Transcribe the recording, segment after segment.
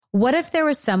What if there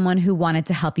was someone who wanted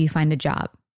to help you find a job?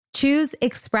 Choose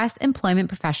Express Employment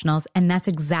Professionals, and that's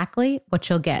exactly what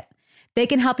you'll get. They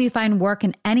can help you find work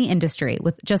in any industry.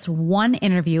 With just one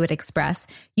interview at Express,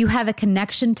 you have a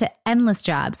connection to endless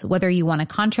jobs, whether you want a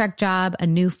contract job, a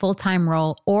new full-time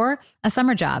role, or a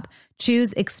summer job.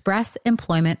 Choose Express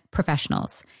Employment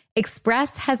Professionals.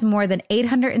 Express has more than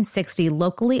 860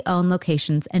 locally owned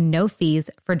locations and no fees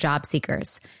for job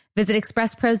seekers. Visit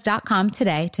expresspros.com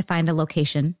today to find a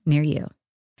location near you.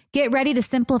 Get ready to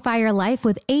simplify your life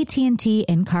with AT&T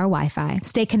in-car Wi-Fi.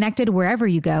 Stay connected wherever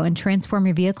you go and transform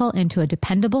your vehicle into a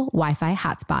dependable Wi-Fi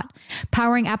hotspot.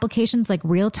 Powering applications like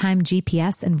real-time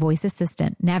GPS and voice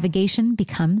assistant, navigation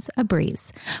becomes a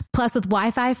breeze. Plus, with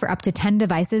Wi-Fi for up to 10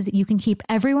 devices, you can keep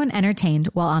everyone entertained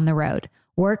while on the road.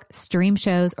 Work, stream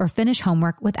shows, or finish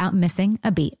homework without missing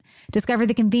a beat. Discover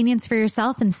the convenience for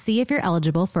yourself and see if you're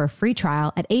eligible for a free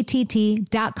trial at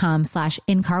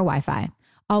att.com/in-car Wi-Fi.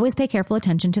 Always pay careful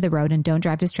attention to the road and don't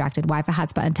drive distracted. Wi-Fi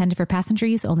hotspot intended for passenger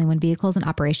use only when vehicles in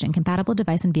operation. Compatible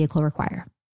device and vehicle require.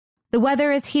 The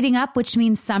weather is heating up, which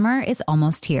means summer is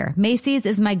almost here. Macy's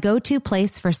is my go-to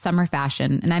place for summer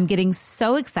fashion, and I'm getting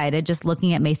so excited just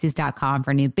looking at Macy's.com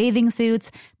for new bathing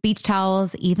suits, beach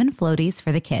towels, even floaties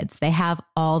for the kids. They have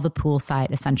all the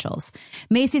poolside essentials.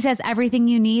 Macy's has everything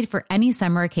you need for any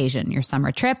summer occasion, your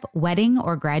summer trip, wedding,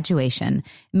 or graduation.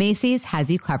 Macy's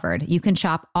has you covered. You can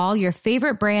shop all your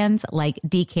favorite brands like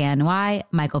DKNY,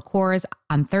 Michael Kors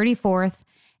on 34th.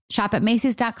 Shop at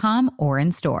Macy's.com or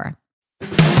in store.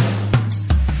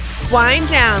 Wind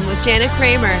Down with Jana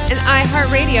Kramer, an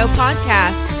iHeartRadio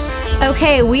podcast.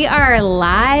 Okay, we are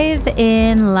live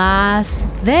in Las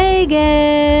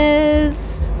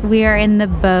Vegas. We are in the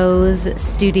Bose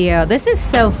studio. This is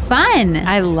so fun.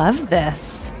 I love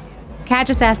this. Kat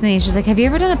just asked me, she's like, have you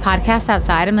ever done a podcast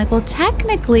outside? I'm like, well,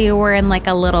 technically we're in like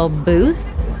a little booth.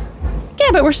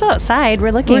 Yeah, but we're still outside.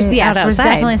 We're looking outside. Yes, we're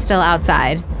definitely still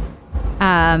outside.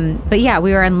 But yeah,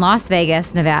 we are in Las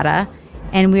Vegas, Nevada.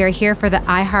 And we are here for the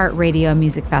iHeartRadio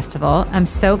Music Festival. I'm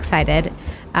so excited.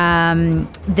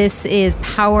 This is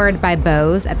powered by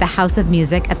Bose at the House of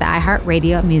Music at the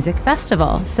iHeartRadio Music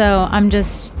Festival. So I'm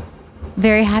just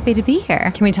very happy to be here.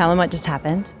 Can we tell them what just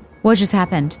happened? What just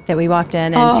happened? That we walked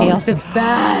in and it was the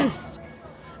best.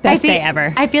 Best day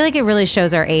ever. I feel like it really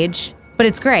shows our age, but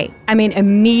it's great. I mean,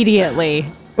 immediately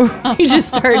we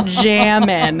just start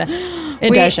jamming.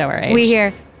 It does show our age. We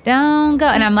hear, don't go.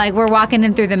 And I'm like, we're walking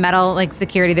in through the metal, like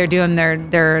security. They're doing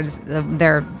their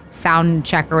sound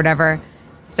check or whatever.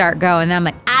 Start going. And I'm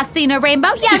like, I seen a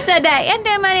rainbow yesterday. And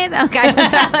then my name. Okay, I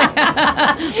just start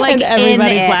like and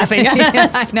everybody's laughing at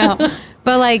us. I know.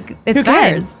 But like, it's Who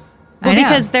cares? fine. Well,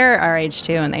 because they're our age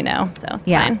too and they know. So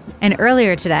it's fine. And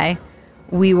earlier today,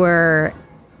 we went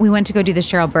to go do the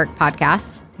Cheryl Burke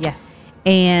podcast. Yes.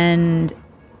 And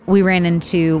we ran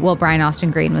into, Brian Austin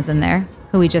Green was in there,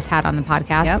 who we just had on the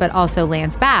podcast, but also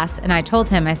Lance Bass. And I told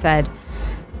him, I said,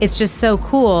 it's just so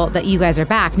cool that you guys are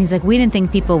back. And he's like, we didn't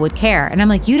think people would care. And I'm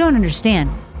like, you don't understand.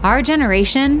 Our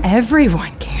generation.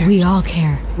 Everyone cares. We all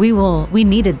care. We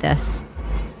needed this.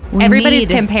 Everybody's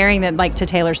comparing them like to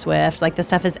Taylor Swift. Like the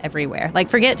stuff is everywhere. Like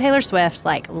forget Taylor Swift.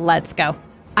 Like let's go.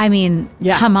 I mean,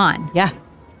 come on. Yeah.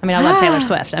 I mean, I love Taylor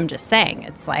Swift. I'm just saying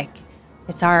it's like,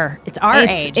 it's our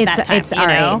age. It's our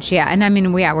age, yeah. And I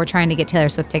mean, we're trying to get Taylor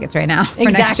Swift tickets right now. For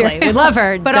next year. We love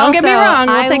her. But don't get me wrong.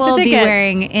 We'll take the tickets. I will be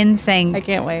wearing insane. I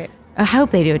can't wait. I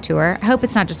hope they do a tour. I hope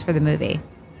it's not just for the movie.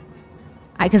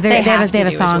 Because they have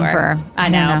a song for. I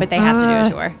know, but they have to do a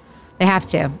tour. They have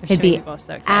to. It'd be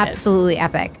absolutely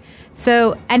epic.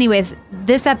 So, anyways,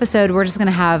 this episode we're just going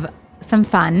to have some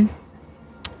fun.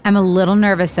 I'm a little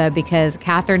nervous though because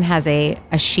Catherine has a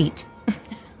sheet.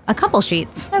 A couple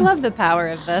sheets. I love the power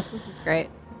of this. This is great.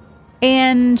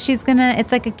 And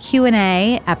it's like a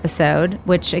Q&A episode,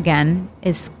 which again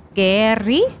is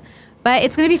scary, but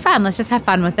it's going to be fun. Let's just have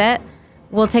fun with it.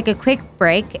 We'll take a quick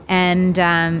break. And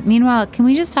meanwhile, can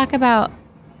we just talk about,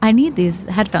 I need these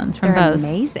headphones from Bose.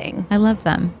 They're amazing. I love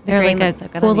them. They're like a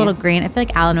cool little green. I feel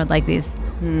like Alan would like these.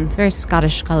 It's a very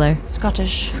Scottish color.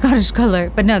 Scottish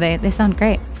color. But no, they sound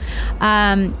great.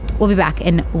 We'll be back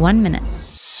in 1 minute.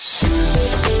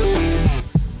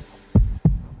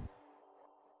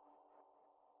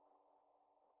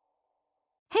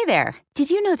 Hey there.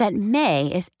 Did you know that May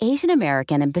is Asian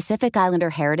American and Pacific Islander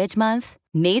Heritage Month?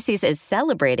 Macy's is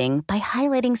celebrating by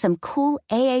highlighting some cool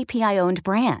AAPI-owned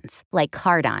brands like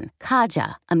Cardon,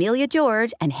 Kaja, Amelia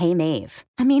George, and Hey Mave.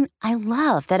 I mean, I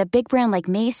love that a big brand like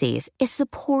Macy's is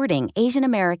supporting Asian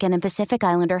American and Pacific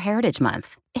Islander Heritage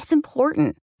Month. It's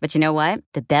important. But you know what?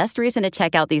 The best reason to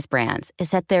check out these brands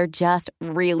is that they're just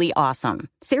really awesome.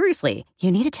 Seriously, you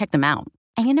need to check them out.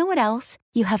 And you know what else?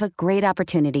 You have a great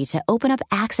opportunity to open up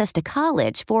access to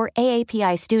college for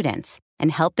AAPI students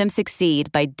and help them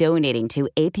succeed by donating to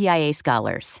APIA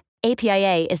Scholars.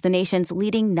 APIA is the nation's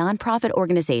leading nonprofit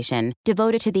organization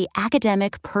devoted to the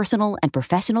academic, personal, and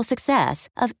professional success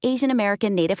of Asian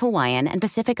American, Native Hawaiian, and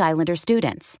Pacific Islander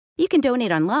students. You can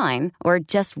donate online or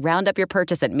just round up your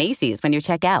purchase at Macy's when you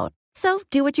check out. So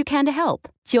do what you can to help.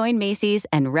 Join Macy's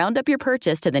and round up your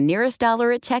purchase to the nearest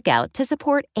dollar at checkout to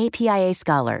support APIA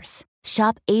Scholars.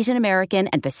 Shop Asian American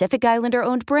and Pacific Islander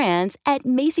owned brands at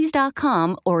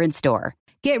Macy's.com or in store.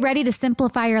 Get ready to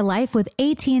simplify your life with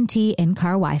AT&T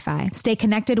in-car Wi-Fi. Stay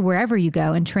connected wherever you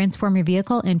go and transform your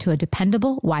vehicle into a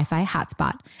dependable Wi-Fi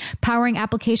hotspot. Powering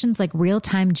applications like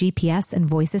real-time GPS and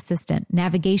voice assistant,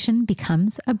 navigation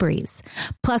becomes a breeze.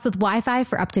 Plus, with Wi-Fi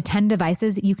for up to 10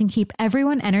 devices, you can keep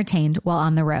everyone entertained while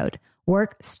on the road.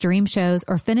 Work, stream shows,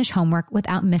 or finish homework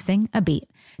without missing a beat.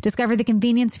 Discover the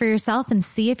convenience for yourself and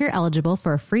see if you're eligible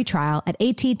for a free trial at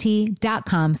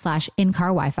att.com/in-car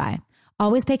Wi-Fi.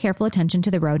 Always pay careful attention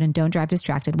to the road and don't drive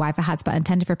distracted. Wi-Fi hotspot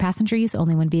intended for passenger use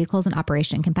only when vehicles in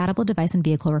operation. Compatible device and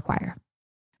vehicle require.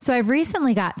 So I've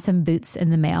recently got some boots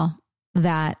in the mail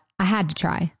that I had to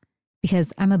try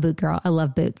because I'm a boot girl. I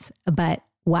love boots. But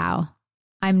wow,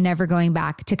 I'm never going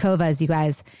back. Tecovas, you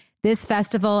guys. This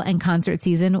festival and concert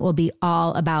season will be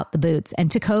all about the boots.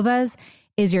 And Tecovas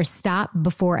is your stop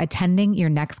before attending your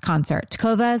next concert.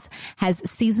 Tecovas has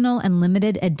seasonal and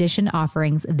limited edition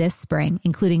offerings this spring,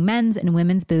 including men's and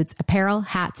women's boots, apparel,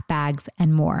 hats, bags,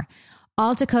 and more.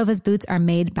 All Tecovas boots are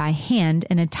made by hand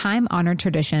in a time-honored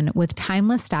tradition with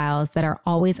timeless styles that are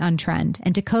always on trend.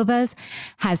 And Tecovas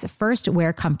has first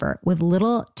wear comfort with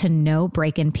little to no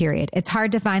break-in period. It's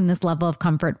hard to find this level of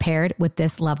comfort paired with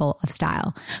this level of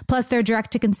style. Plus, their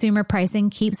direct-to-consumer pricing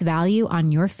keeps value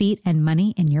on your feet and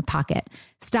money in your pocket.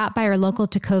 Stop by your local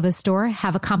Tecovas store,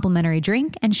 have a complimentary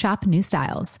drink, and shop new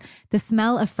styles. The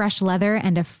smell of fresh leather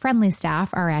and a friendly staff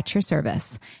are at your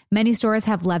service. Many stores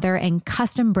have leather and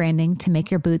custom branding to make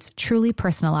your boots truly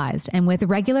personalized. And with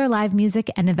regular live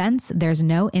music and events, there's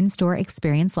no in-store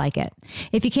experience like it.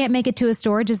 If you can't make it to a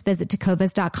store, just visit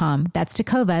Tecovas.com. That's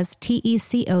Tecovas,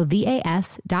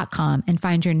 Tecovas.com, and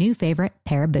find your new favorite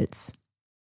pair of boots.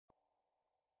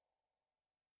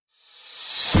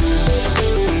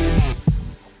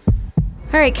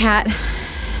 All right, Kat.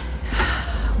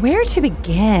 Where to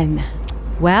begin?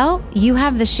 Well, you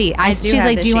have the sheet. She's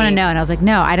like, do you want to know? And I was like,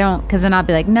 no, I don't. Because then I'll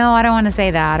be like, no, I don't want to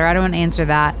say that, or I don't want to answer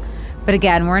that. But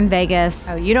again, we're in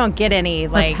Vegas. Oh, you don't get any,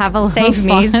 Let's have a save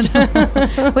me's.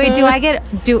 Wait,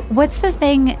 what's the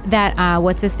thing that,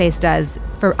 what's his face does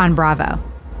on Bravo?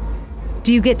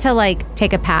 Do you get to like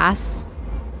take a pass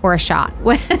or a shot?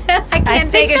 I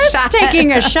think that's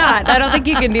taking a shot. I don't think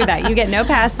you can do that. You get no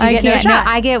pass. You get no shot.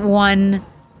 No, I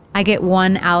get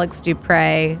one Alex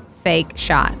Dupre fake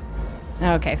shot.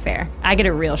 Okay, fair. I get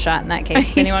a real shot in that case.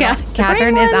 If anyone wants to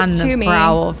Catherine bring is on the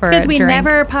prowl for because we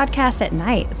never podcast at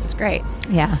night. This is great.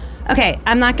 Yeah. Okay,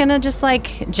 I'm not gonna just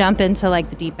like jump into like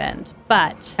the deep end,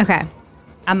 but okay,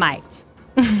 I might.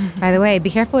 By the way, be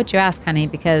careful what you ask, honey,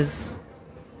 because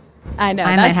I know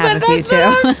I might have a few too.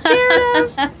 I'm scared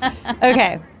of.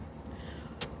 Okay,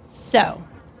 so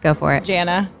go for it,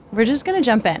 Jana. We're just gonna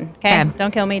jump in. Okay,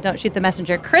 don't kill me. Don't shoot the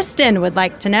messenger. Kristen would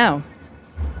like to know.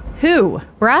 Who?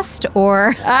 Breast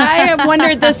or? I have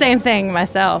wondered the same thing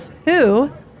myself.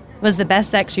 Who was the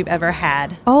best sex you've ever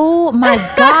had? Oh my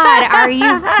God. Are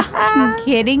you fucking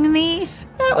kidding me?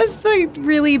 That was the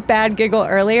really bad giggle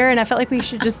earlier, and I felt like we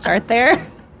should just start there.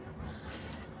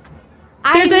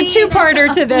 There's a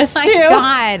two-parter to this, too. Oh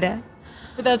my God.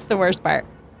 But that's the worst part.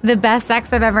 The best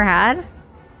sex I've ever had?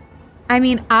 I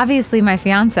mean, obviously my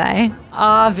fiance.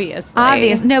 Obvious.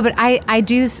 No, but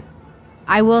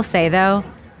I will say, though,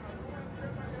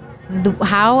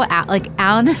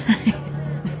 Alan.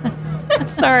 I'm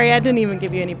sorry, I didn't even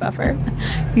give you any buffer.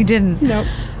 You didn't. Nope.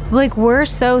 Like, we're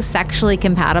so sexually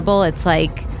compatible. It's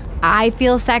like I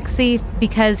feel sexy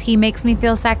because he makes me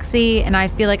feel sexy, and I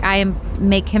feel like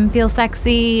make him feel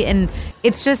sexy, and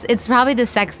it's probably the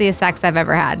sexiest sex I've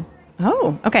ever had.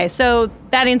 Oh, okay. So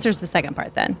that answers the second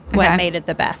part then. Okay. What made it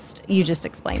the best? You just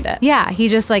explained it. Yeah,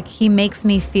 he makes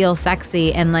me feel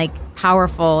sexy and like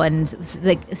powerful, and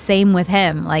like same with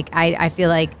him. Like I feel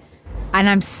like, and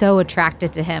I'm so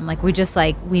attracted to him. Like we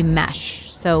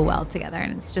mesh so well together,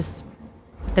 and it's just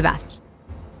the best.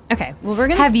 Okay, well we're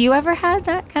gonna. Have you ever had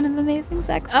that kind of amazing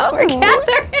sex before,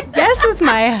 Catherine? Yes, with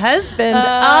my husband,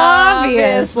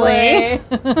 obviously.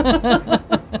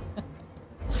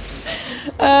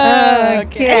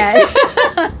 Okay.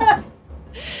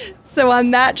 So So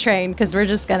on that train, because we're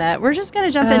just gonna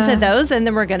jump into those, and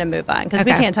then we're gonna move on because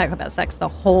we Okay. can't talk about sex the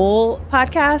whole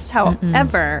podcast.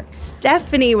 However,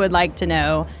 Stephanie would like to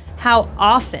know, how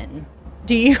often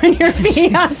do you and your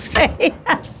fiance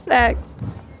have sex?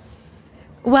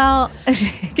 Well,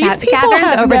 people Catherine's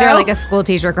have over there no- like a school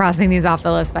teacher crossing these off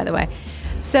the list, by the way.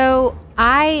 So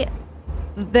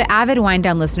the avid wind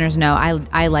down listeners know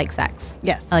I like sex.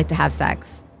 Yes. I like to have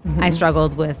sex. I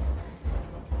struggled with,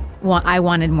 I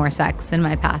wanted more sex in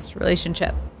my past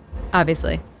relationship,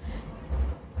 obviously.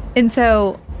 And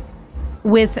so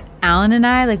with Alan and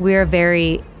I, like, we are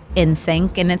very in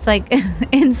sync, and it's like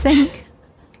in sync.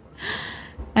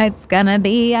 It's gonna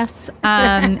be us.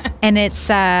 And it's,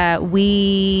 I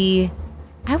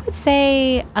would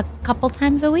say a couple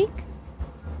times a week.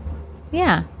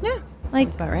 Yeah. Yeah. Like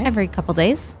That's about right. every couple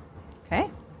days. Okay.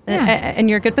 Yeah. And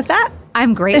you're good with that?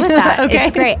 I'm great with that. Okay.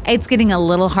 It's great. It's getting a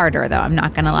little harder though. I'm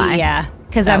not gonna lie. Yeah.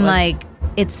 Because that I'm was- like,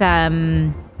 it's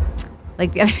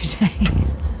like the other day,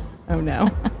 Oh no.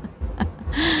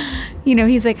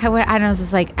 he's like, I don't know, it's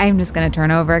just like, I'm just gonna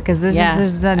turn over because this Yeah.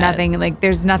 is nothing. Like,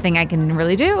 there's nothing I can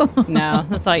really do. No,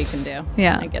 that's all you can do.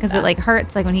 Yeah, I get because that. it like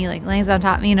hurts like when he like lays on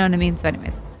top of me. You know what I mean? So,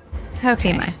 anyways,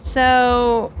 Okay. TMI.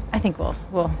 So I think we'll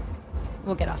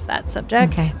get off that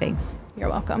subject. okay, thanks. You're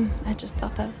welcome. I just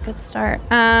thought that was a good start.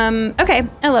 Okay,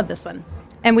 I love this one.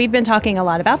 And we've been talking a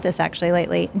lot about this actually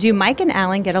lately. Do Mike and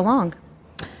Alan get along?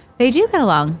 They do get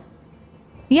along.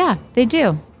 Yeah, they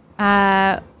do.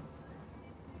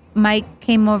 Mike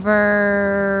came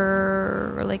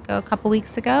over like a couple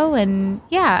weeks ago, and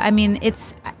yeah, I mean,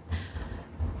 it's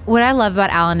what I love about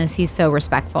Alan is he's so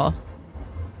respectful,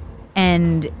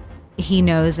 and he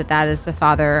knows that is the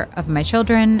father of my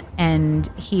children, and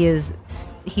he's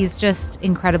just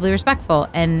incredibly respectful,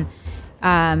 and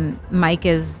Mike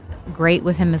is great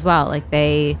with him as well. Like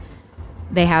they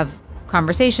have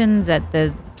conversations at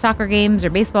the soccer games or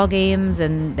baseball games,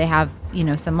 and they have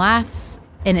some laughs,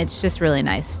 and it's just really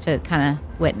nice to kind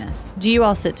of witness. Do you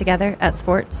all sit together at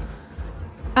sports?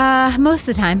 Most of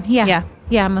the time, yeah,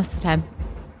 Yeah. most of the time.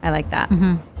 I like that.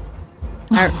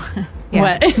 Yeah.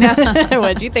 What?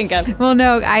 What'd you think of? Well,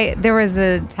 no, there was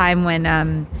a time when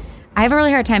I have a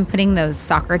really hard time putting those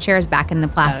soccer chairs back in the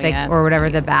plastic yeah, or it's whatever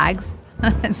really the bags.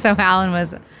 So Alan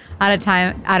was out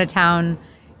of town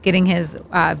getting his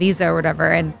visa or whatever,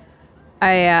 and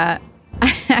I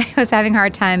was having a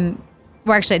hard time.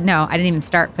 Well, actually, no, I didn't even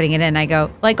start putting it in. I go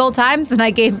like old times, and I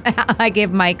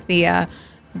gave Mike the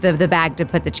bag to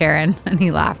put the chair in, and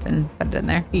he laughed and put it in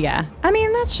there. Yeah. I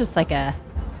mean, that's just like a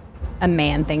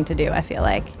man thing to do, I feel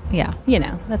like. Yeah.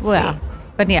 That's Well, sweet.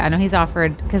 but yeah, I know he's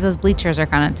offered because those bleachers are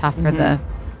kind of tough for the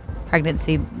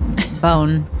pregnancy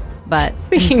bone. But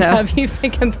Speaking of, you've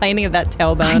been complaining of that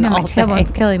tailbone I know my all day.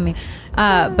 tailbone's killing me.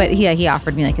 But he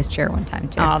offered me like his chair one time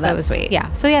too. Oh, so that's it was, sweet.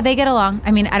 Yeah. So yeah, they get along. I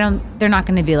mean, they're not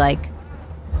going to be like,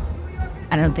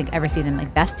 I don't think ever see them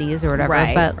like besties or whatever.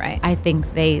 Right, but right. I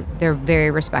think they're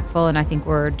very respectful, and I think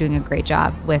we're doing a great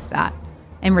job with that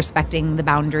and respecting the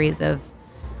boundaries of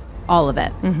all of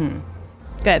it.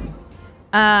 Good.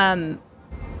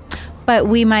 But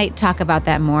we might talk about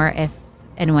that more if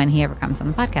and when he ever comes on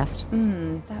the podcast.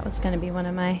 That was going to be one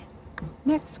of my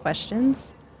next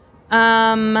questions.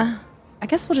 I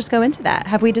guess we'll just go into that.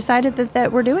 Have we decided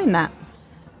that we're doing that?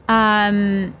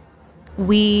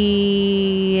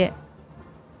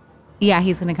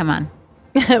 He's going to come on.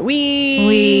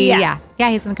 Yeah,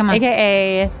 He's going to come on.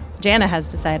 AKA Jana has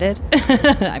decided.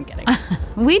 I'm kidding.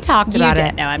 We talked You about did.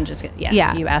 it. No, I'm just kidding. Yes,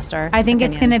 Yeah. you asked our I think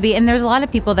it's going to opinions. be, and there's a lot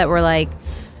of people that were like,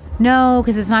 no,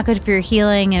 because it's not good for your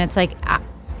healing. And it's like,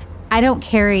 I don't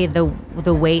carry the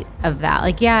weight of that.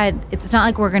 Like, yeah, it's not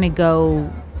like we're going to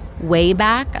go way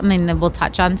back. I mean, we'll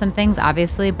touch on some things,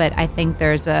 obviously, but I think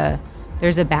there's a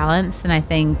balance, and I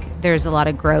think there's a lot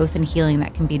of growth and healing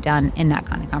that can be done in that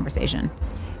kind of conversation.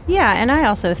 Yeah, and I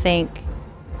also think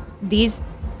these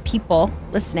people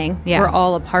listening Yeah. were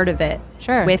all a part of it.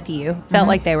 Sure. With you, felt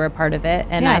like they were a part of it,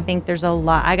 and Yeah. I think there's a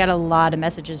lot. I got a lot of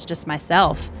messages just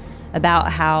myself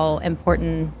about how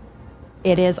important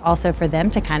it is also for them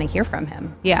to kind of hear from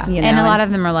him. Yeah. You know? And a lot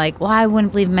of them are like, well, I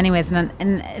wouldn't believe him anyways. And at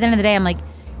the end of the day, I'm like,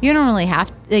 you don't really have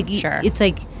to. Like, Sure. It's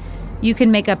like you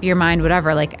can make up your mind,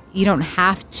 whatever. Like, you don't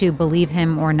have to believe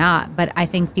him or not. But I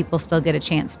think people still get a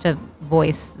chance to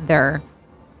voice their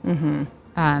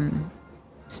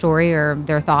story or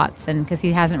their thoughts. And because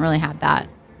he hasn't really had that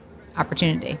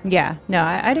opportunity. Yeah, no,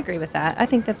 I'd agree with that. I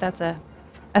think that's a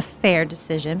fair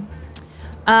decision.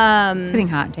 It's getting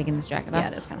hot taking this jacket off. Yeah,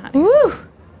 it is kind of hot. Woo!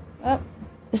 Oh.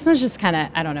 This one's just kind of,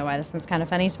 I don't know why this one's kind of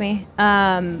funny to me.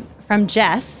 From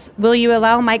Jess, will you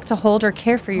allow Mike to hold or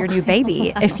care for your new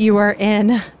baby if you are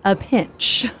in a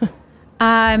pinch?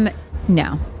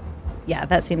 No. Yeah,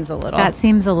 that seems a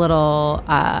little.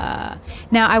 Now,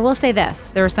 I will say this.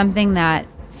 There was something that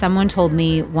someone told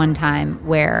me one time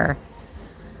where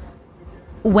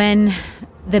when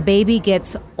the baby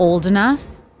gets old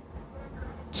enough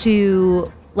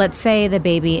to, let's say the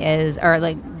baby is, or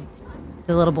like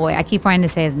the little boy, I keep wanting to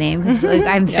say his name because like,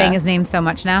 I'm saying his name so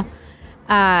much now.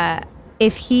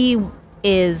 If he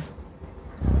is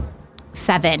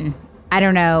 7, I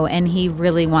don't know, and he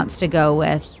really wants to go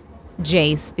with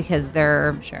Jace because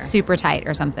they're super tight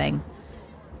or something,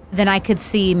 then I could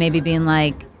see maybe being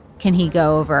like, can he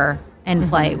go over and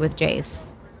play with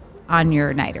Jace on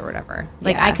your night or whatever?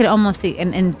 Like I could almost see,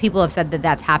 and people have said that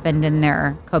that's happened in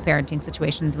their co-parenting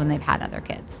situations when they've had other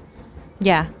kids.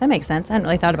 Yeah, that makes sense. I hadn't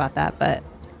really thought about that, but.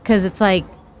 Because it's like,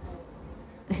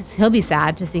 he'll be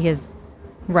sad to see his,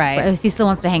 if he still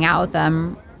wants to hang out with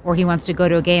them or he wants to go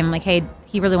to a game, like, hey,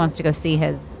 he really wants to go see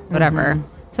his whatever.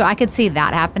 So I could see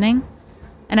that happening.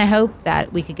 And I hope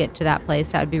that we could get to that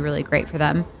place. That would be really great for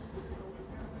them.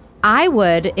 I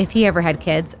would, if he ever had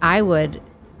kids, I would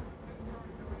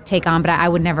take on, but I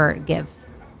would never give,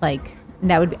 like,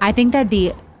 that would be, I think that'd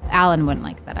be, Alan wouldn't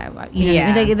like that. You know what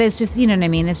I mean? Like, it's just, you know what I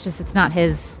mean? It's just, it's not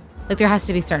his, like, there has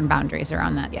to be certain boundaries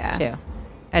around that too.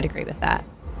 I'd agree with that.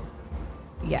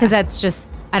 Yeah. Because that's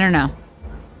just, I don't know.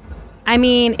 I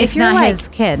mean, if you're not like his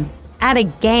kid at a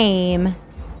game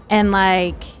and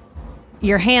like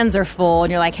your hands are full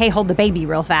and you're like, hey, hold the baby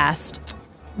real fast.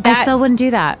 I still wouldn't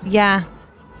do that. Yeah.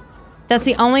 That's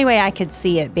the only way I could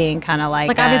see it being kind of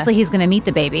like obviously he's going to meet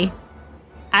the baby.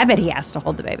 I bet he has to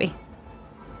hold the baby.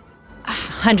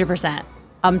 100%.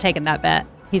 I'm taking that bet.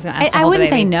 He's going to ask to hold the baby. I wouldn't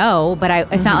say no, but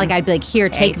it's not like I'd be like, here,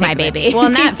 take my baby. Well,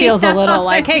 and that feels a little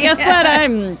like, hey, guess what?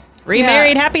 I'm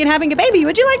remarried, happy, and having a baby.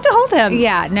 Would you like to hold him?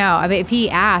 Yeah, no. I mean, if he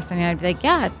asked, I mean, I'd be like,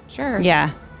 yeah, sure.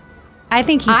 Yeah. I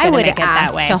think he's going to make it that way.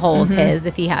 I would ask to hold his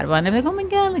if he had one. I'd be like, oh my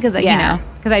God, because, you know,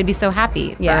 because I'd be so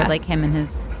happy for like him and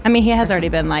his. I mean, he has already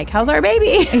been like, how's our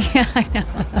baby? Yeah, I know.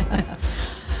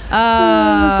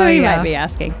 So he might be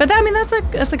asking. But I mean,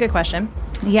 that's a good question.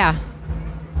 Yeah.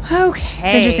 Okay.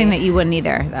 It's interesting that you wouldn't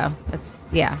either, though. It's,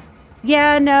 Yeah,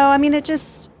 no, I mean, it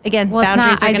just, again,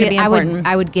 boundaries are going to be important.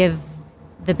 I would give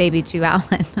the baby to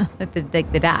Alan,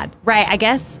 the dad. Right, I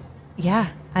guess,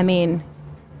 I mean,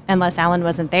 unless Alan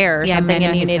wasn't there or something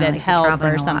and he needed help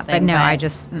or something. But no, I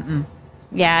just,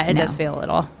 it does feel a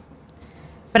little.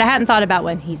 But I hadn't thought about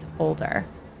when he's older.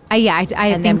 I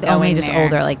think only just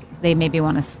older, like they maybe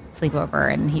want to sleep over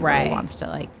and he really wants to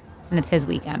like, and it's his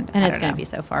weekend. And it's going to be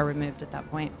so far removed at that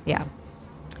point. Yeah.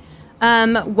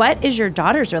 What is your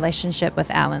daughter's relationship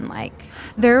with Alan like?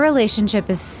 Their relationship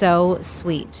is so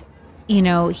sweet. You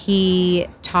know, he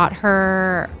taught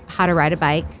her how to ride a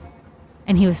bike,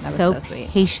 and he was so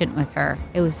patient with her.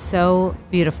 It was so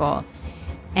beautiful.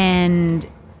 And,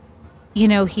 you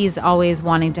know, he's always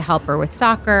wanting to help her with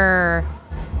soccer.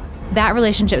 That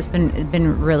relationship's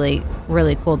been really,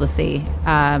 really cool to see.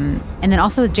 And then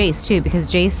also with Jace, too, because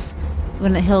Jace,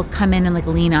 when he'll come in and like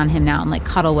lean on him now and like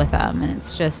cuddle with him, and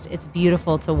it's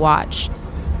beautiful to watch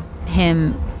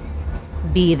him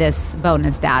be this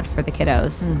bonus dad for the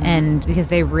kiddos. And because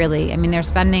they really, I mean, they're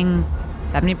spending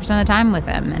 70% of the time with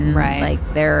him, and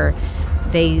like they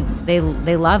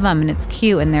love him, and it's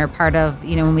cute, and they're part of,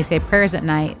 you know, when we say prayers at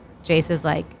night, Jace is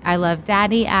like, I love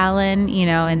Daddy Alan, you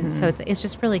know, and so it's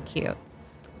just really cute.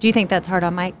 Do you think that's hard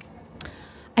on Mike?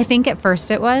 I think at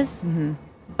first it was.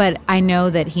 But I know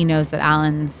that he knows that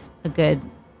Alan's a good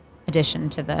addition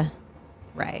to the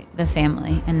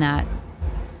family, and that.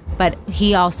 But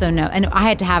he also and I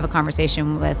had to have a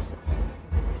conversation with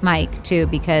Mike too,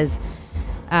 because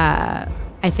I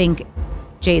think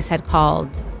Jace had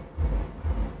called.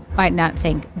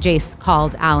 Jace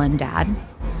called Alan dad,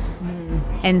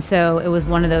 and so it was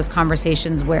one of those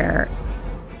conversations where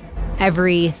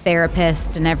every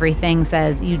therapist and everything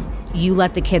says you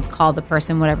let the kids call the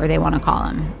person whatever they want to call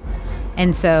them.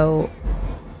 And so,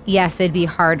 yes, it'd be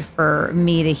hard for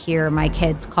me to hear my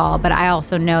kids call, but I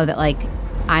also know that, like,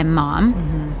 I'm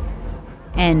mom,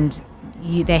 and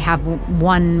they have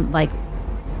one, like,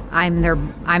 I'm their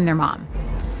mom.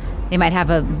 They might have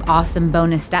an awesome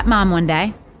bonus stepmom one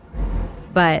day,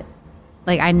 but,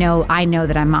 like, I know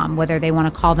that I'm mom, whether they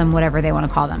want to call them whatever they want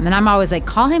to call them. And I'm always like,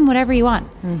 call him whatever you want.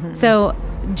 So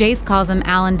Jace calls him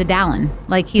Alan Badallan.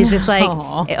 Like, he's just like,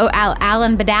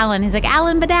 Alan Badallan. He's like,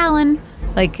 Alan Badallan.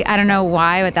 Like, I don't know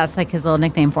why, but that's like his little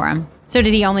nickname for him. So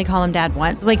did he only call him dad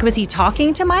once? Like, was he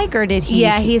talking to Mike, or did he?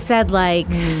 Yeah, he said, like,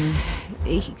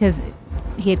 because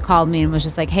he had called me and was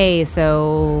just like, hey,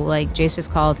 so, like, Jace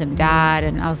just called him dad.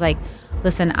 And I was like,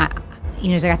 listen,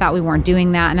 he's like, I thought we weren't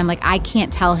doing that. And I'm like, I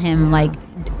can't tell him, like,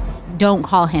 don't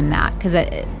call him that, because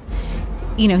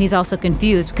he's also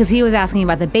confused because he was asking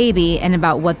about the baby and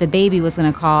about what the baby was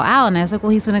going to call Alan. I was like, well,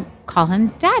 he's going to call him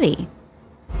Daddy.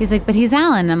 He's like, but he's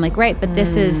Alan. I'm like, right, but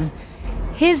this is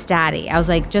his daddy. I was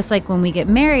like, just like when we get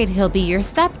married, he'll be your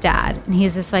stepdad. And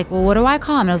he's just like, well, what do I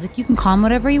call him? And I was like, you can call him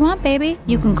whatever you want, baby.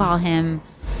 You can call him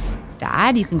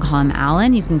Dad. You can call him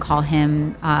Alan. You can call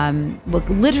him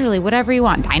literally whatever you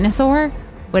want. Dinosaur,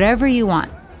 whatever you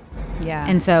want. Yeah.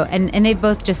 And so, and they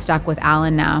both just stuck with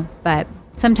Alan now. But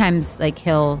sometimes like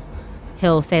he'll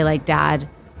say like Dad,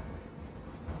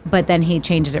 but then he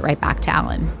changes it right back to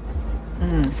Alan.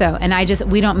 So, and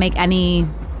we don't make any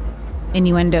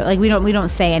innuendo, like we don't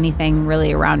say anything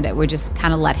really around it. We just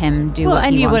kind of let him do what he wants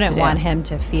to do. And you wouldn't want him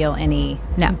to feel any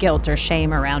guilt or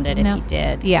shame around it if he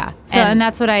did. Yeah. So, and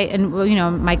that's what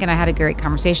Mike and I had a great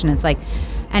conversation. It's like,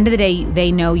 end of the day,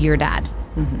 they know your dad.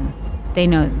 Mm-hmm. They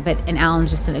know, and Alan's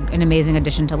just an amazing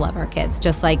addition to love our kids.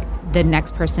 Just like the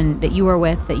next person that you are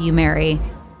with, that you marry,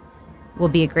 will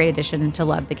be a great addition to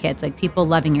love the kids. Like people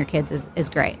loving your kids is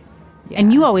great. Yeah.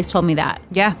 And you always told me that.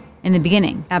 Yeah. In the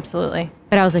beginning. Absolutely.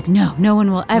 But I was like, no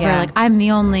one will ever. Yeah. Like, I'm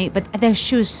the only. But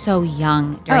she was so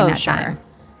young during that time.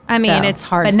 I mean, it's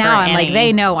hard. But now I'm like,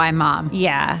 they know I'm mom.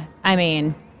 Yeah. I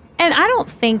mean, and I don't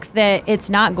think that it's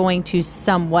not going to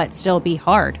somewhat still be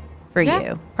hard for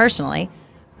you personally.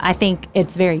 I think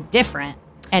it's very different,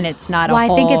 and it's not a whole.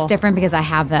 Well, I think it's different because I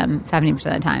have them 70%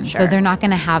 of the time, so they're not going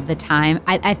to have the time.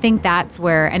 I think that's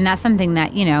where, and that's something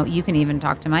that you can even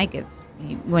talk to Mike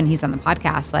when he's on the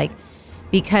podcast, like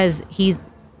because he's.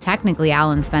 Technically,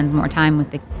 Alan spends more time with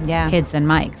the kids than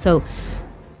Mike. So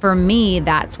for me,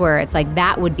 that's where it's like,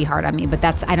 that would be hard on me. But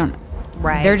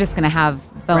they're just going to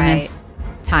have bonus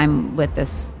time with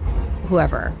this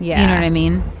whoever. Yeah. You know what I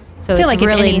mean? So it's like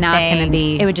really not going to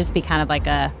be. It would just be kind of like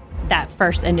that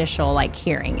first initial like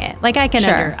hearing it. Like I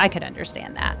could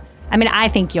understand that. I mean, I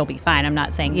think you'll be fine. I'm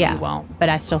not saying you won't, but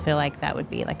I still feel like that would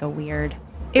be like a weird.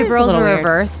 If roles were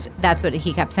reversed, that's what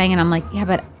he kept saying. And I'm like, yeah,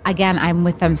 but again, I'm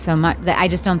with them so much that I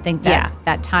just don't think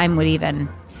that time would even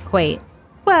equate.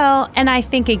 Well, and I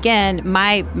think, again,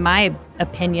 my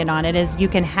opinion on it is you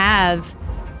can have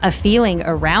a feeling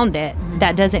around it. Mm-hmm.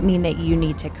 That doesn't mean that you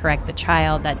need to correct the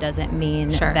child. That doesn't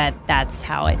mean that that's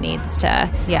how it needs to.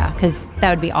 Yeah. Because that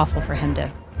would be awful for him to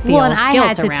feel and I guilt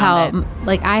had to around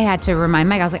it. I had to remind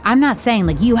Mike, I was like, I'm not saying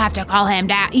like you have to call him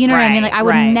dad. You know what I mean? Like I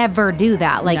would never do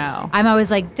that. Like I'm always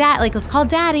like, dad, like let's call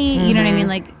daddy. Mm-hmm. You know what I mean?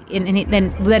 Like,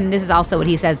 then this is also what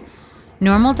he says,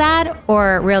 normal dad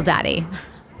or real daddy.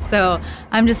 So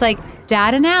I'm just like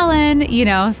Dad and Alan,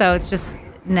 so it's just,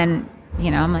 and then,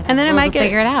 I'm like, and then we'll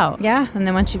figure it out. Yeah. And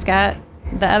then once you've got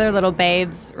the other little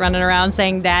babes running around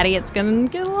saying daddy, it's going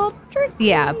to get a little tricky.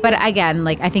 Yeah. But again,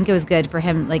 like, I think it was good for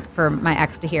him, like for my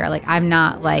ex to hear, like, I'm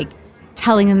not like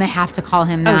telling them they have to call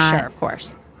him that. Oh, sure. Of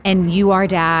course. And you are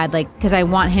dad, like, because I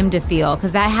want him to feel,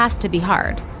 because that has to be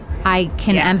hard. I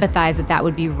can empathize that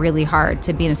would be really hard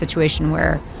to be in a situation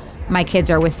where my kids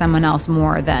are with someone else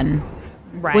more than,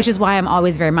 which is why I'm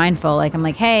always very mindful. Like, I'm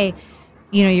like, hey,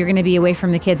 you're going to be away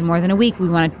from the kids more than a week. We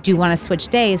want to switch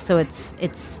days, so it's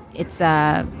you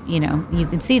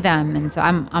can see them, and so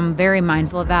I'm very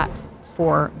mindful of that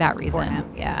for that reason. For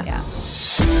him, yeah.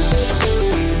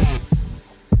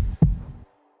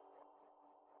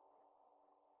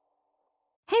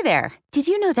 Hey there. Did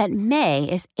you know that May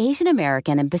is Asian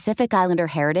American and Pacific Islander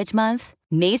Heritage Month?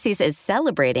 Macy's is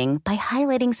celebrating by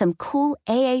highlighting some cool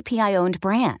AAPI-owned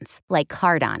brands like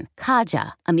Cardon,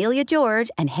 Kaja, Amelia George,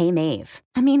 and Hey Mave.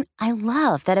 I mean, I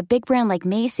love that a big brand like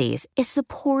Macy's is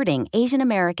supporting Asian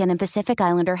American and Pacific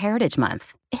Islander Heritage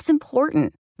Month. It's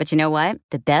important. But you know what?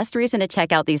 The best reason to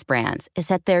check out these brands is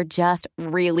that they're just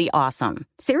really awesome.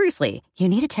 Seriously, you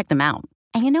need to check them out.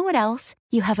 And you know what else?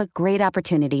 You have a great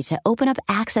opportunity to open up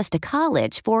access to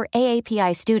college for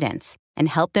AAPI students and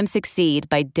help them succeed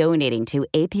by donating to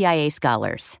APIA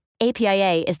Scholars.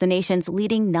 APIA is the nation's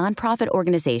leading nonprofit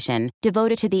organization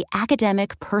devoted to the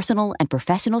academic, personal, and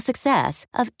professional success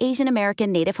of Asian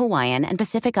American, Native Hawaiian, and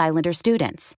Pacific Islander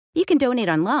students. You can donate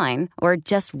online or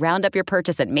just round up your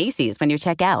purchase at Macy's when you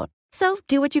check out. So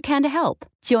do what you can to help.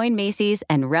 Join Macy's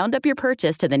and round up your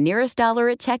purchase to the nearest dollar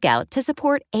at checkout to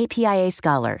support APIA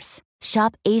Scholars.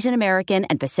 Shop Asian American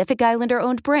and Pacific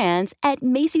Islander-owned brands at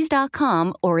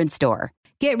Macys.com or in store.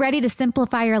 Get ready to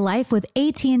simplify your life with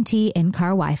AT&T in-car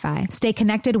Wi-Fi. Stay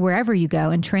connected wherever you go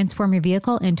and transform your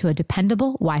vehicle into a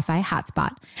dependable Wi-Fi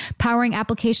hotspot. Powering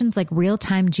applications like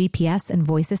real-time GPS and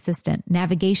voice assistant,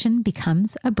 navigation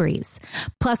becomes a breeze.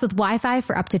 Plus, with Wi-Fi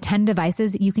for up to 10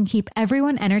 devices, you can keep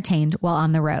everyone entertained while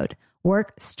on the road.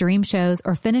 work, stream shows,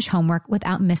 or finish homework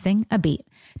without missing a beat.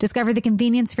 Discover the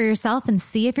convenience for yourself and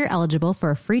see if you're eligible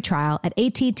for a free trial at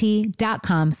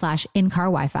att.com/in-car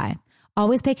Wi-Fi.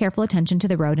 Always pay careful attention to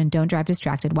the road and don't drive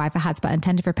distracted. Wi-Fi hotspot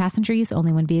intended for passenger use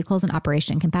only when vehicles in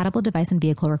operation. Compatible device and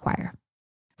vehicle require.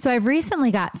 So I've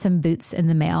recently got some boots in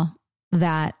the mail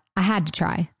that I had to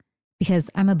try because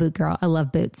I'm a boot girl. I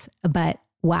love boots, but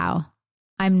wow,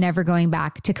 I'm never going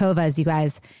back. Tecovas, you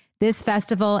guys. This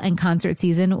festival and concert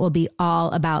season will be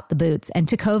all about the boots. And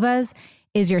Tecovas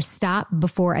is your stop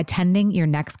before attending your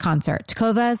next concert.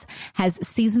 Tecovas has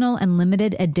seasonal and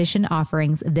limited edition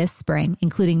offerings this spring,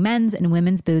 including men's and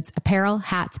women's boots, apparel,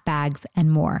 hats, bags,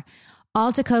 and more.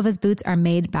 All Tecovas boots are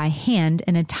made by hand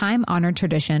in a time-honored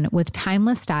tradition with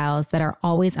timeless styles that are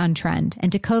always on trend.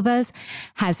 And Tecovas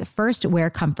has first wear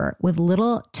comfort with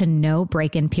little to no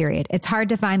break-in period. It's hard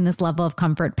to find this level of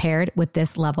comfort paired with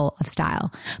this level of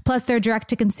style. Plus, their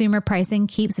direct-to-consumer pricing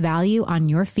keeps value on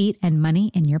your feet and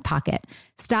money in your pocket.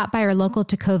 Stop by your local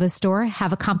Tecovas store,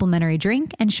 have a complimentary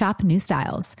drink, and shop new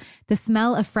styles. The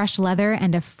smell of fresh leather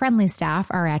and a friendly staff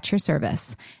are at your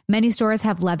service. Many stores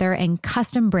have leather and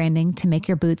custom branding to make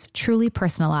your boots truly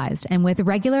personalized. And with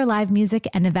regular live music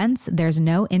and events, there's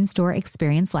no in-store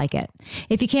experience like it.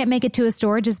 If you can't make it to a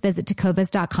store, just visit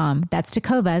tecovas.com. That's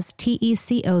Tecovas,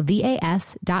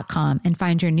 Tecovas.com, and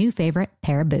find your new favorite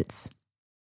pair of boots.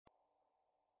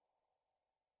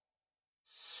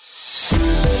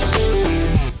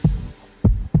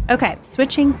 Okay,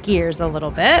 switching gears a little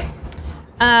bit.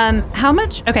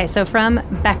 So from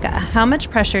Becca, how much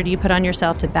pressure do you put on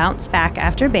yourself to bounce back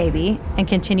after baby and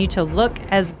continue to look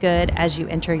as good as you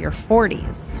enter your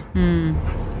 40s?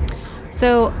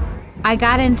 So I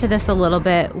got into this a little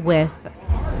bit with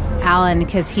Alan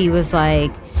because he was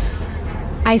like,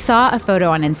 I saw a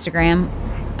photo on Instagram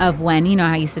of when, you know,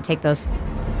 I used to take those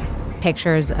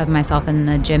pictures of myself in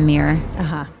the gym mirror.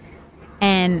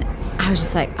 And I was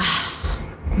just like,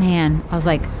 man, I was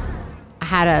like, I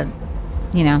had a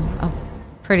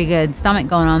pretty good stomach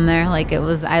going on there. Like it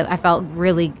was, I felt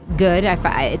really good.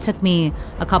 It took me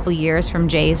a couple years from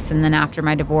Jace. And then after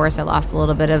my divorce, I lost a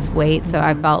little bit of weight. So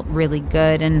I felt really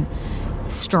good and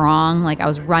strong. Like I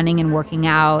was running and working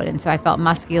out. And so I felt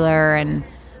muscular and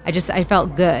I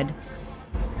felt good.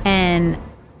 And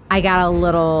I got a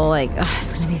little like,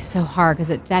 it's going to be so hard because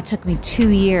that took me 2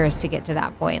 years to get to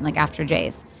that point. Like after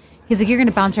Jace. He's like, you're going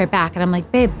to bounce right back. And I'm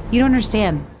like, babe, you don't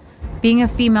understand. Being a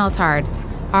female is hard.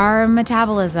 Our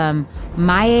metabolism,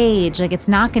 my age, like it's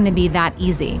not going to be that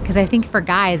easy. Because I think for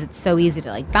guys, it's so easy to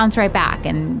like bounce right back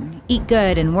and eat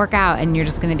good and work out. And you're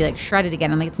just going to be like shredded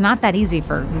again. I'm like, it's not that easy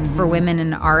for women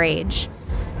in our age.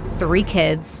 3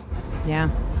 kids. Yeah.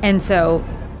 And so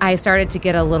I started to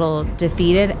get a little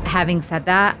defeated. Having said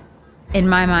that, in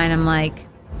my mind, I'm like,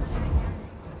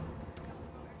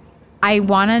 I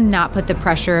want to not put the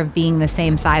pressure of being the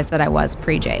same size that I was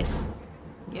pre-Jace.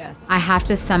 Yes. I have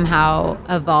to somehow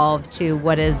evolve to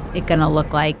what is it going to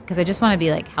look like because I just want to be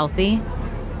like healthy.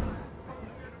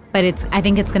 But I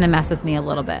think it's going to mess with me a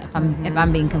little bit if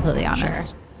I'm being completely honest.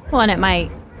 Sure. Well, and it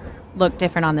might look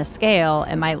different on the scale.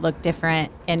 It might look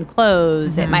different in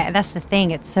clothes. That's the thing.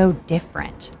 It's so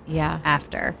different. Yeah.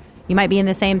 After. You might be in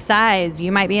the same size.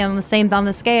 You might be on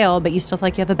the scale, but you still feel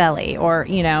like you have a belly or,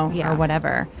 or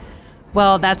whatever.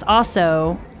 Well, that's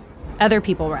also, other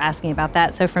people were asking about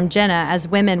that. So from Jenna, as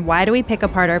women, why do we pick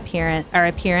apart our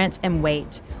appearance and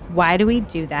weight? Why do we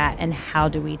do that? And how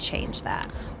do we change that?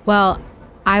 Well,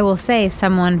 I will say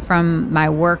someone from my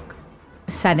work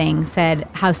setting said,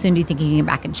 how soon do you think you can get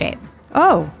back in shape?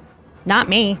 Oh, not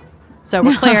me. So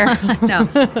we're clear. No,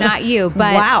 not you.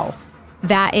 But wow.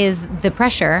 That is the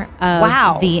pressure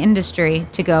of the industry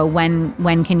to go,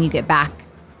 when can you get back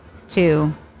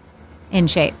to in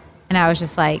shape? And I was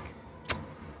just like,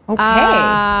 okay,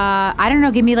 I don't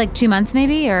know, give me like 2 months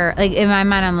maybe, or like in my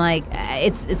mind, I'm like,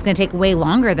 it's going to take way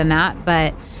longer than that.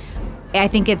 But I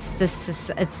think it's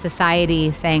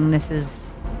society saying this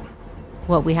is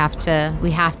what we have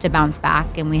to bounce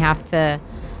back and we have to,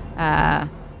 and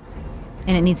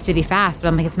it needs to be fast. But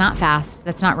I'm like, it's not fast.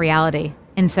 That's not reality.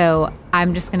 And so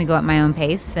I'm just going to go at my own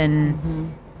pace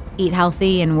and eat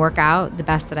healthy and work out the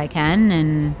best that I can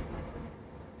and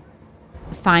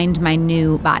find my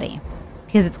new body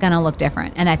because it's going to look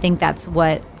different. And I think that's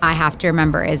what I have to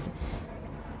remember is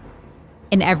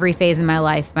in every phase of my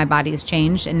life, my body has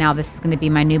changed and now this is going to be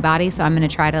my new body. So I'm going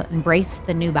to try to embrace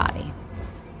the new body.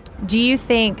 Do you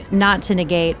think, not to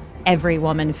negate every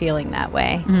woman feeling that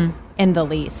way in the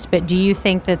least, but do you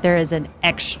think that there is an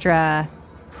extra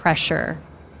pressure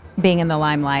being in the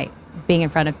limelight, being in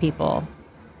front of people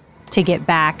to get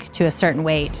back to a certain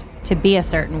weight, to be a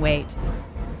certain weight?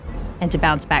 and to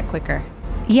bounce back quicker.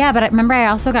 Yeah, but remember I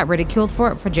also got ridiculed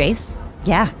for Jace?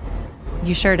 Yeah,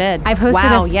 you sure did. I posted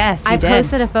I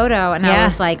posted a photo and I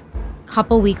was like a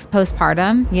couple weeks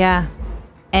postpartum. Yeah.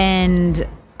 And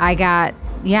I got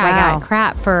I got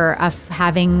crap for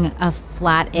having a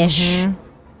flat-ish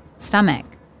stomach.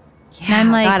 Yeah, and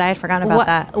I'm like, God, I had forgotten about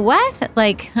that. What?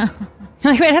 Like,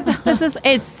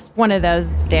 it's one of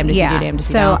those damned if you do, damned if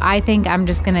you don't. So I think I'm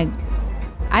just gonna.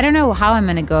 I don't know how I'm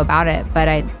gonna go about it, but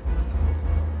I'm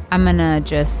gonna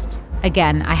just.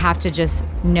 Again, I have to just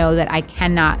know that I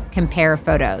cannot compare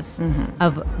photos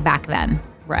of back then,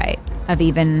 right? Of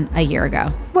even a year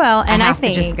ago. Well, and I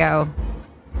think to just go.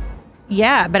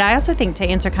 Yeah, but I also think to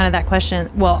answer kind of that question,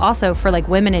 well, also for like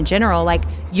women in general, like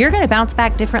you're going to bounce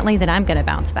back differently than I'm going to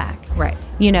bounce back. Right.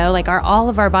 You know, like all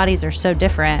of our bodies are so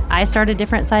different. I start a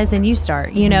different size than you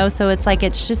start, you know, so it's like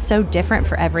it's just so different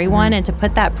for everyone. And to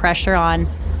put that pressure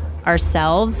on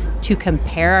ourselves to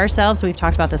compare ourselves, we've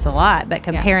talked about this a lot, but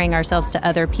comparing ourselves to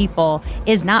other people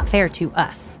is not fair to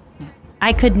us.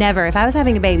 I could never, if I was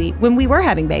having a baby, when we were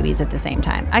having babies at the same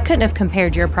time, I couldn't have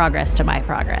compared your progress to my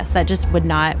progress. That just would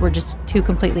not, we're just two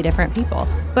completely different people.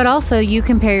 But also you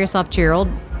compare yourself to your old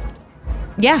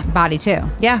body too.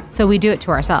 Yeah. So we do it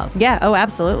to ourselves. Yeah. Oh,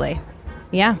 absolutely.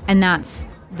 Yeah. And that's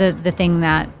the thing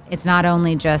that it's not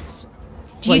only just.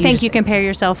 Do you think you compare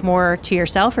yourself more to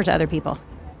yourself or to other people?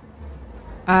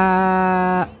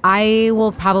 I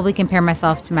will probably compare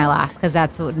myself to my last because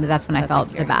that's when I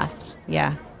felt the best.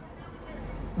 Yeah.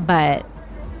 But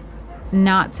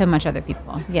not so much other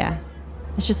people. Yeah.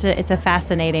 It's just it's a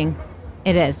fascinating.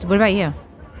 It is. What about you?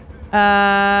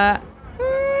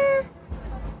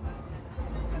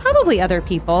 Probably other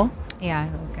people. Yeah.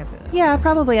 We'll get to that. Yeah,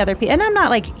 probably other people. And I'm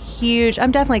not like huge.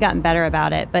 I'm definitely gotten better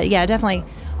about it. But yeah, definitely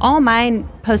all mine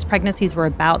post-pregnancies were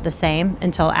about the same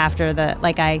until after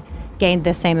I gained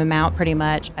the same amount pretty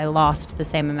much. I lost the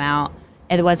same amount.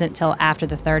 And it wasn't until after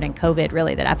the third and COVID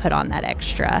really that I put on that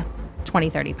extra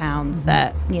 20, 30 pounds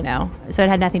that, you know, so it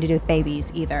had nothing to do with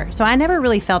babies either. So I never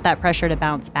really felt that pressure to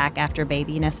bounce back after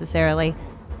baby necessarily.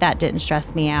 That didn't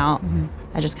stress me out.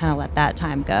 I just kind of let that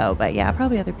time go. But yeah,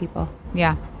 probably other people.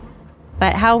 Yeah.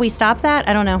 But how we stop that,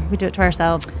 I don't know. We do it to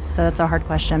ourselves. So that's a hard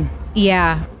question.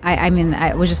 Yeah. I mean,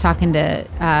 I was just talking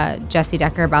to Jessie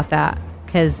Decker about that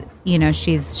because, you know,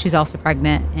 she's also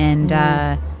pregnant and,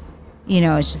 you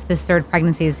know, it's just this third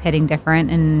pregnancy is hitting different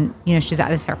and, you know, she's at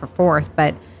this her fourth,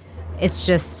 but it's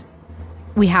just,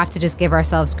 we have to just give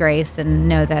ourselves grace and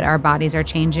know that our bodies are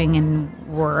changing and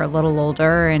we're a little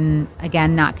older and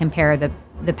again, not compare the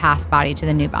past body to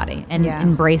the new body and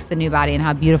embrace the new body and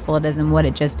how beautiful it is and what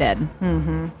it just did.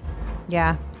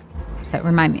 Yeah. So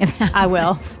remind me of that. I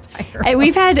will.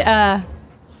 We've had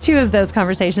two of those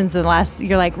conversations in the last,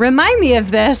 you're like, remind me of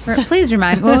this. Please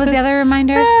remind me. What was the other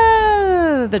reminder?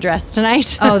 The dress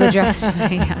tonight. Oh, the dress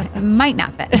tonight. Yeah. It might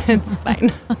not fit. It's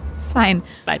fine. It's fine.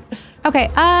 It's fine. Okay,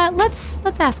 let's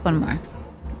ask one more.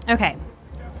 Okay.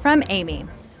 From Amy.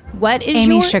 What is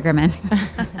Amy Sugarman.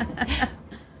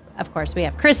 Of course, we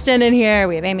have Kristen in here.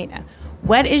 We have Amy now.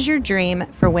 What is your dream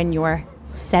for when you're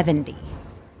 70?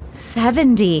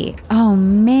 70. Oh,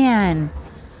 man.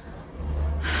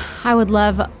 I would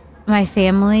love my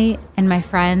family and my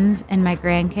friends and my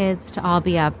grandkids to all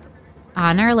be up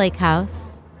on our lake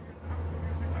house.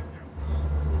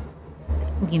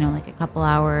 You know, like a couple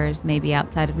hours, maybe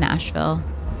outside of Nashville.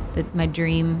 My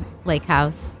dream lake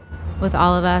house with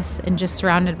all of us and just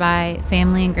surrounded by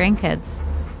family and grandkids.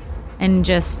 And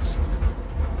just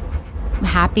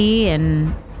happy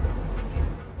and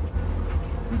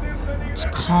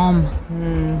just calm.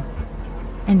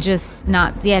 And just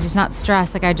not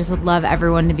stressed. Like I just would love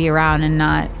everyone to be around and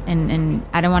not, and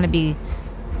I don't want to be,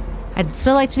 I'd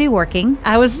still like to be working.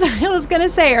 I was going to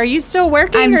say, are you still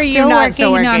working or are you not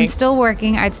still working? No, I'm still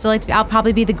working. I'd still like to be, I'll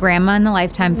probably be the grandma in the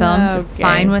Lifetime films. Okay.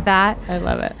 Fine with that. I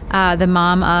love it. The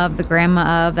mom of, the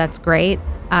grandma of, that's great.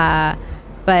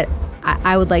 But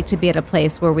I would like to be at a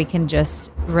place where we can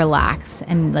just relax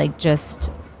and like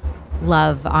just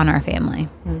love on our family.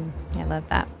 I love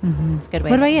that. It's a good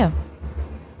way. What about you?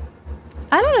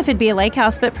 I don't know if it'd be a lake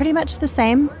house, but pretty much the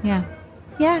same. Yeah.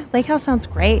 Yeah, lake house sounds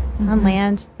great. On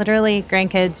land, literally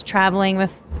grandkids, traveling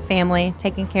with family,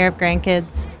 taking care of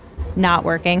grandkids, not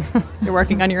working. You're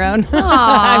working on your own.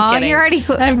 I'm kidding. You're already.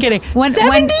 I'm kidding.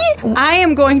 70? I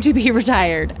am going to be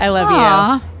retired. I love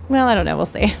you. Well, I don't know. We'll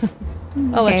see.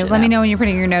 Okay, let me know when you're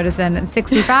putting your notice in at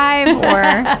 65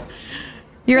 or...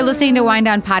 You're listening to Wind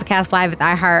Down Podcast live at the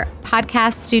iHeart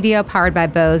Podcast Studio, powered by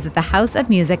Bose at the House of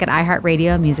Music at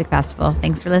iHeartRadio Music Festival.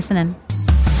 Thanks for listening.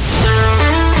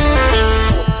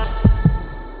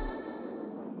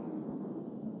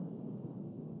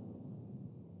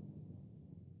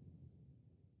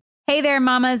 Hey there,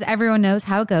 mamas. Everyone knows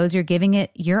how it goes. You're giving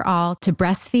it your all to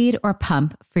breastfeed or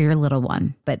pump for your little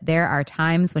one. But there are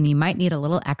times when you might need a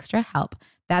little extra help.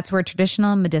 That's where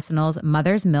Traditional Medicinals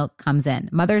Mother's Milk comes in.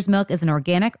 Mother's Milk is an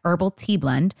organic herbal tea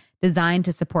blend designed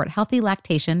to support healthy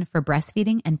lactation for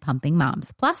breastfeeding and pumping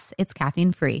moms. Plus, it's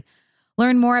caffeine-free.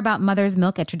 Learn more about Mother's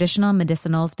Milk at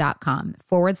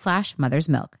traditionalmedicinals.com/Mother's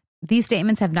Milk. These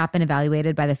statements have not been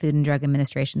evaluated by the Food and Drug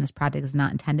Administration. This product is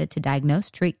not intended to diagnose,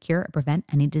 treat, cure, or prevent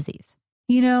any disease.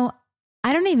 You know,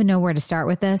 I don't even know where to start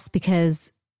with this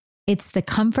because it's the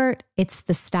comfort, it's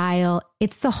the style,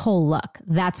 it's the whole look.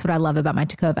 That's what I love about my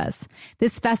Tecovas.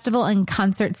 This festival and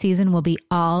concert season will be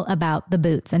all about the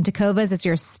boots, and Tecovas is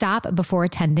your stop before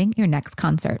attending your next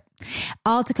concert.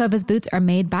 All Tecovas boots are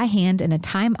made by hand in a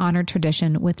time-honored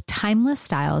tradition with timeless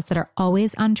styles that are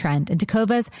always on trend. And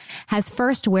Tecovas has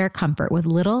first wear comfort with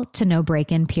little to no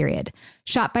break-in period.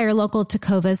 Shop by your local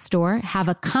Tecovas store, have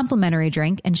a complimentary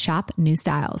drink, and shop new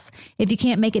styles. If you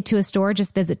can't make it to a store,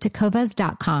 just visit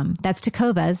tecovas.com. That's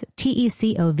Tecovas,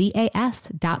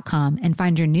 TECOVAS.com, and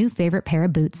find your new favorite pair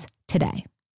of boots today.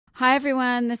 Hi,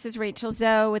 everyone. This is Rachel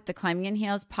Zoe with the Climbing in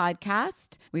Heels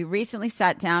podcast. We recently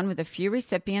sat down with a few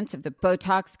recipients of the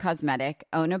Botox Cosmetic,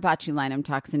 Onabotulinum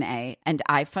Toxin A, and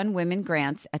iFund Women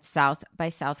grants at South by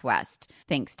Southwest,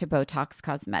 thanks to Botox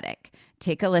Cosmetic.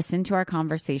 Take a listen to our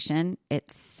conversation.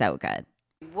 It's so good.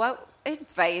 What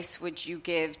advice would you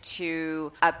give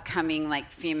to upcoming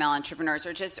female entrepreneurs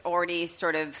or just already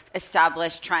sort of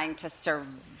established trying to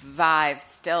survive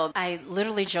still? I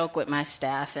literally joke with my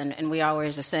staff and we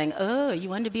always are saying, oh, you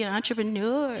want to be an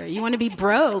entrepreneur? You want to be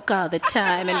broke all the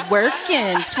time and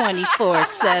working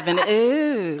 24/7.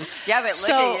 Ooh. Yeah, but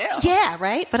look at you. Yeah,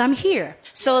 right? But I'm here.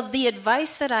 So the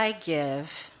advice that I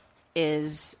give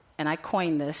is, and I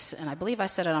coined this, and I believe I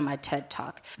said it on my TED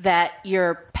Talk, that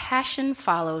your passion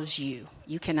follows you.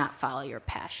 You cannot follow your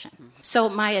passion. Mm-hmm. So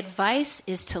my advice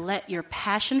is to let your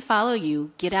passion follow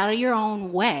you, get out of your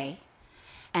own way,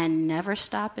 and never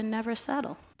stop and never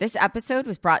settle. This episode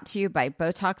was brought to you by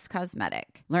Botox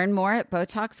Cosmetic. Learn more at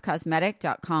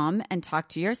BotoxCosmetic.com and talk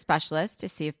to your specialist to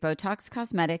see if Botox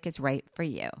Cosmetic is right for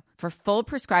you. For full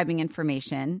prescribing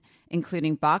information,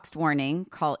 including boxed warning,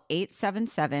 call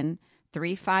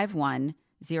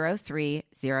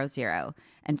 877-351-0300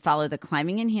 and follow the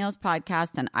Climbing in Heels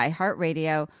podcast on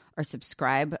iHeartRadio or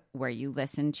subscribe where you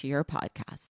listen to your podcast.